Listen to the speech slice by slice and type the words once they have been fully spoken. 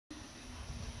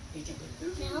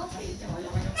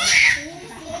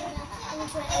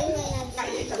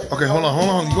Okay, hold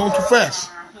on. You're going too fast.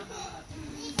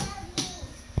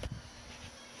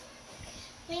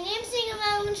 My name's Tinkerbell.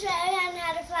 I'm going to show everyone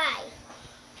how to fly.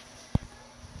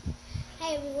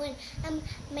 Hi everyone.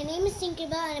 My name is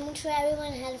Tinkerbell and I'm going to show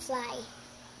everyone how to fly.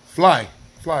 Fly.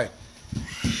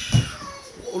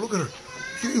 Oh, look at her.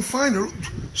 You can't even find her.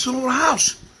 She's in a little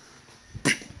house.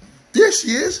 There she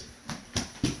is.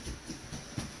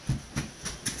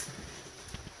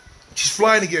 She's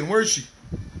flying again. Where is she?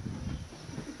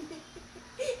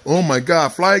 Oh my God,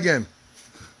 fly again.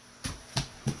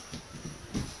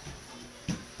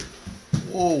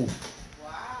 Whoa.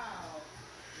 Wow.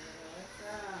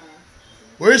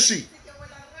 Where is she?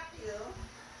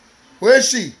 Where is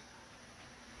she?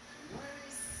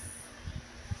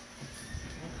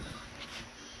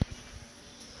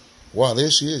 Wow, there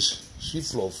she is. She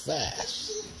flew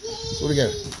fast. Do it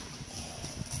again.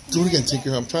 Do it again,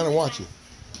 Tinker. I'm trying to watch you.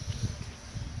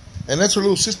 And that's her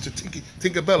little sister,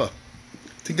 Tinkerbella.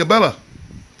 Tinkerbella.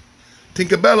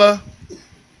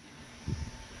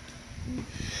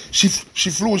 She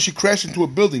flew and she crashed into a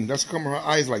building. That's come her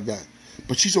eyes like that.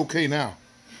 But she's okay now.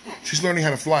 She's learning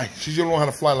how to fly. She don't know how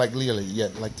to fly like Leah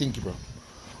yet, like Tinkerbell.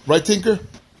 Right, Tinker?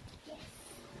 Yes.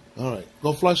 All right,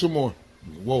 go fly some more.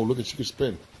 Whoa, look at she can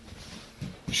spin.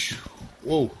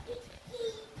 Whoa.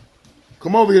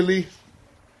 Come over here, Lee.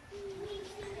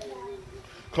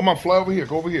 Come on, fly over here.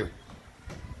 Go over here.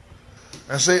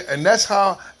 And that's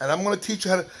how, and I'm going to teach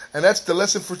you how to, and that's the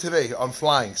lesson for today on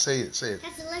flying. Say it.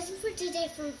 That's the lesson for today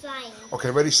from flying. Okay,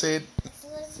 ready? Say it. It's the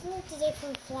lesson for today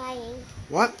from flying.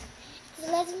 What? It's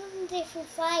the lesson for today from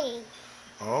flying.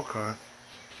 Okay.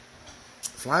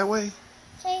 Fly away.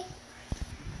 Okay.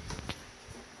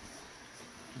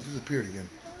 It disappeared again.